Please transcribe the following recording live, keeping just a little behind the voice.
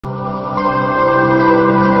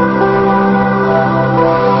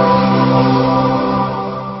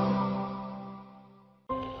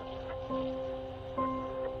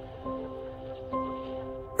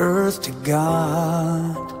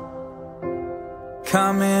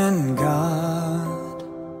Come in, God.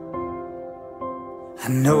 I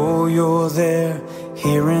know you're there,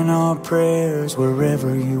 hearing our prayers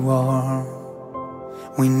wherever you are.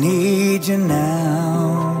 We need you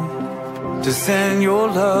now to send your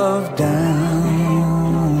love down.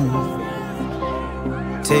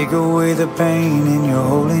 Take away the pain in your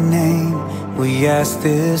holy name. We ask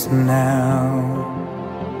this now.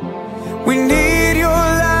 We need your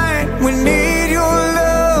light, we need your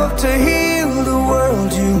love to heal the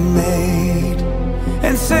world you made,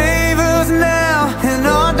 and save us now in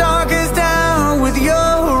our darkest hour with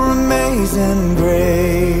your amazing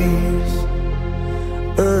grace.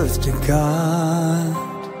 Earth to God.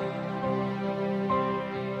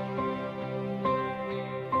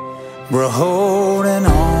 We're holding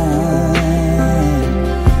on,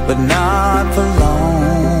 but not for long.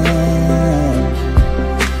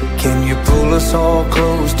 Can you pull us all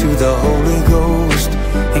close to the Holy Ghost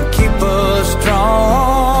and keep us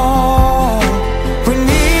strong? We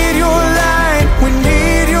need your light, we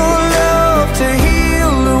need your love to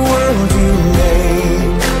heal the world you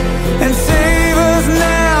made, and save us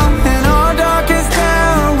now in our darkest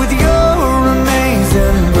hour with your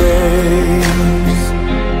amazing grace.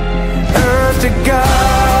 Earth to God.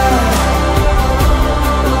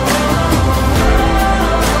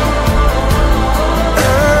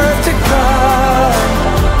 Earth to God.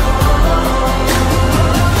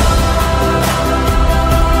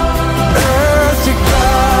 Earth to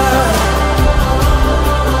God.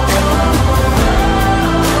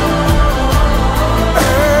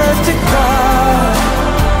 Earth to God.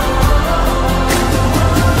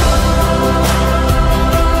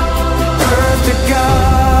 Earth to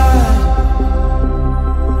God.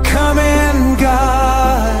 Come in,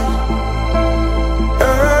 God.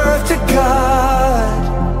 Earth to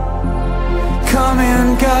God. Come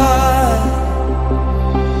in, God.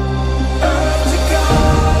 Earth to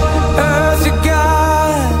God. Earth to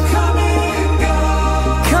God. Come in,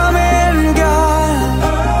 God. Come in, God.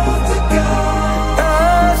 Earth to God.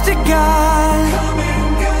 Earth to God. Come in,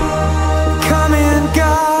 God. Come in,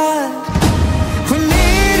 God. We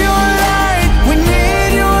need your light, we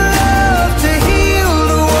need your love to heal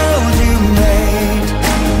the world you made,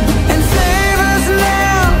 and save us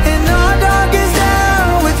now in our darkest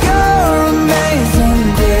hour with your amazing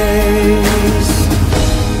grace.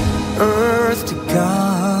 Earth to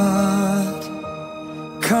God.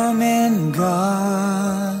 Come in,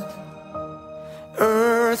 God.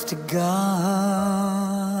 Earth to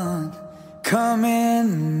God. Come in.